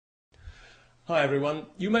Hi everyone.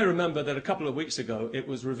 You may remember that a couple of weeks ago it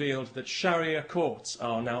was revealed that sharia courts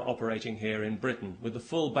are now operating here in Britain with the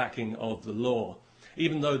full backing of the law,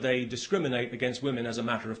 even though they discriminate against women as a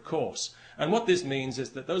matter of course. And what this means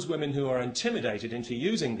is that those women who are intimidated into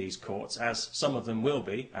using these courts, as some of them will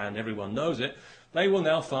be, and everyone knows it, they will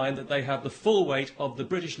now find that they have the full weight of the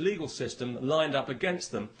British legal system lined up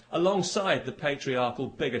against them, alongside the patriarchal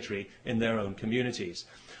bigotry in their own communities.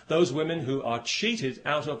 Those women who are cheated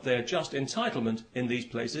out of their just entitlement in these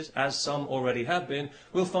places, as some already have been,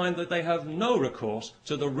 will find that they have no recourse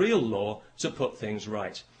to the real law to put things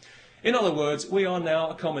right. In other words, we are now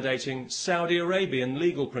accommodating Saudi Arabian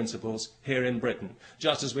legal principles here in Britain,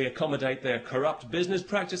 just as we accommodate their corrupt business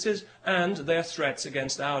practices and their threats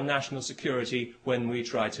against our national security when we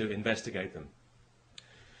try to investigate them.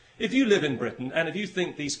 If you live in Britain and if you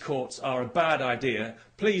think these courts are a bad idea,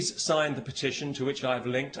 please sign the petition to which I've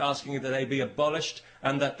linked, asking that they be abolished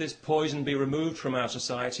and that this poison be removed from our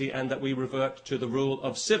society and that we revert to the rule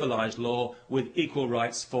of civilised law with equal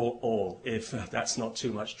rights for all, if that's not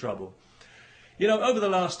too much trouble. You know, over the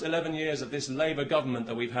last 11 years of this Labour government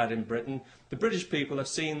that we've had in Britain, the British people have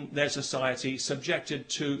seen their society subjected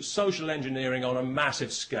to social engineering on a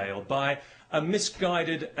massive scale by a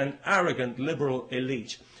misguided and arrogant liberal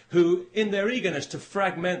elite who, in their eagerness to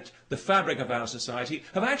fragment the fabric of our society,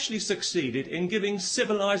 have actually succeeded in giving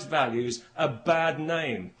civilised values a bad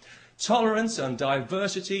name. Tolerance and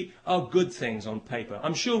diversity are good things on paper.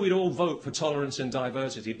 I'm sure we'd all vote for tolerance and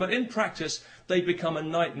diversity, but in practice they become a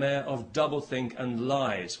nightmare of doublethink and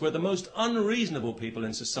lies, where the most unreasonable people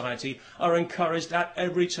in society are encouraged at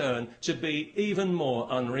every turn to be even more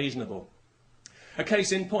unreasonable. A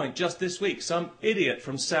case in point, just this week, some idiot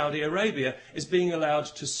from Saudi Arabia is being allowed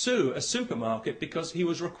to sue a supermarket because he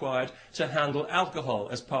was required to handle alcohol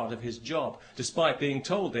as part of his job, despite being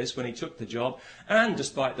told this when he took the job, and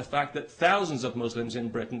despite the fact that thousands of Muslims in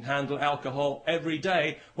Britain handle alcohol every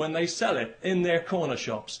day when they sell it in their corner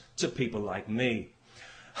shops to people like me.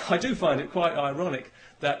 I do find it quite ironic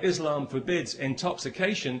that Islam forbids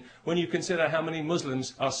intoxication when you consider how many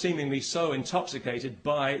Muslims are seemingly so intoxicated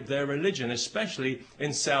by their religion, especially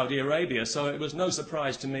in Saudi Arabia. So it was no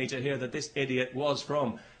surprise to me to hear that this idiot was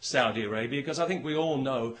from Saudi Arabia, because I think we all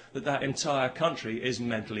know that that entire country is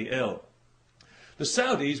mentally ill. The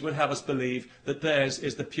Saudis would have us believe that theirs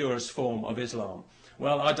is the purest form of Islam.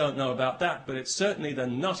 Well, I don't know about that, but it's certainly the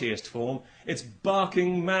nuttiest form. It's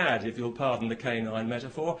barking mad, if you'll pardon the canine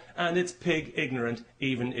metaphor, and it's pig ignorant,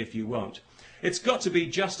 even if you won't. It's got to be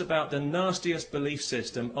just about the nastiest belief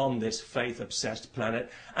system on this faith-obsessed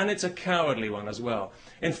planet, and it's a cowardly one as well,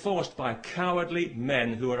 enforced by cowardly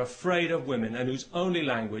men who are afraid of women and whose only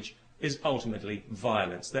language is ultimately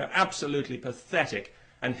violence. They're absolutely pathetic,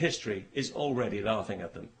 and history is already laughing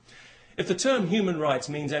at them. If the term human rights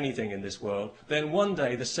means anything in this world, then one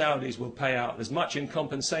day the Saudis will pay out as much in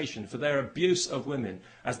compensation for their abuse of women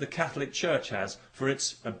as the Catholic Church has for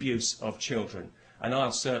its abuse of children. And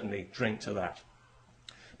I'll certainly drink to that.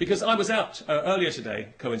 Because I was out earlier today,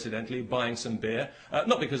 coincidentally, buying some beer,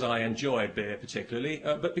 not because I enjoy beer particularly,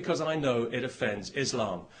 but because I know it offends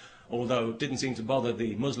Islam. Although it didn't seem to bother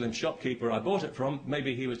the Muslim shopkeeper I bought it from,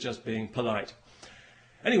 maybe he was just being polite.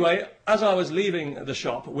 Anyway, as I was leaving the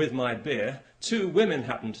shop with my beer, two women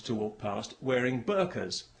happened to walk past wearing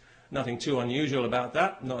burqas. Nothing too unusual about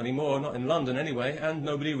that, not anymore, not in London anyway, and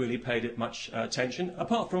nobody really paid it much attention,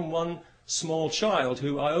 apart from one small child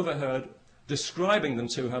who I overheard describing them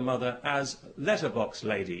to her mother as letterbox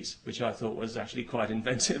ladies, which I thought was actually quite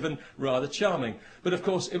inventive and rather charming. But of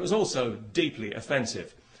course it was also deeply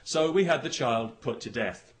offensive, so we had the child put to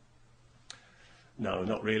death. No,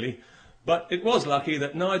 not really. But it was lucky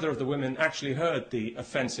that neither of the women actually heard the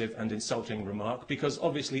offensive and insulting remark, because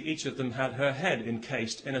obviously each of them had her head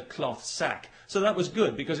encased in a cloth sack. So that was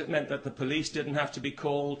good, because it meant that the police didn't have to be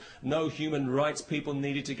called, no human rights people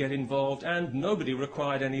needed to get involved, and nobody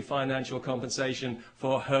required any financial compensation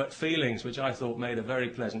for hurt feelings, which I thought made a very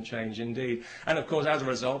pleasant change indeed. And of course, as a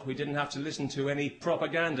result, we didn't have to listen to any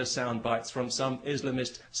propaganda sound bites from some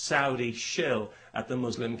Islamist Saudi shill at the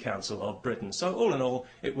Muslim Council of Britain. So all in all,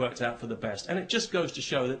 it worked out for the best. And it just goes to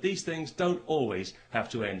show that these things don't always have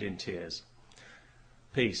to end in tears.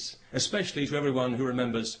 Peace, especially to everyone who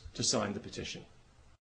remembers to sign the petition.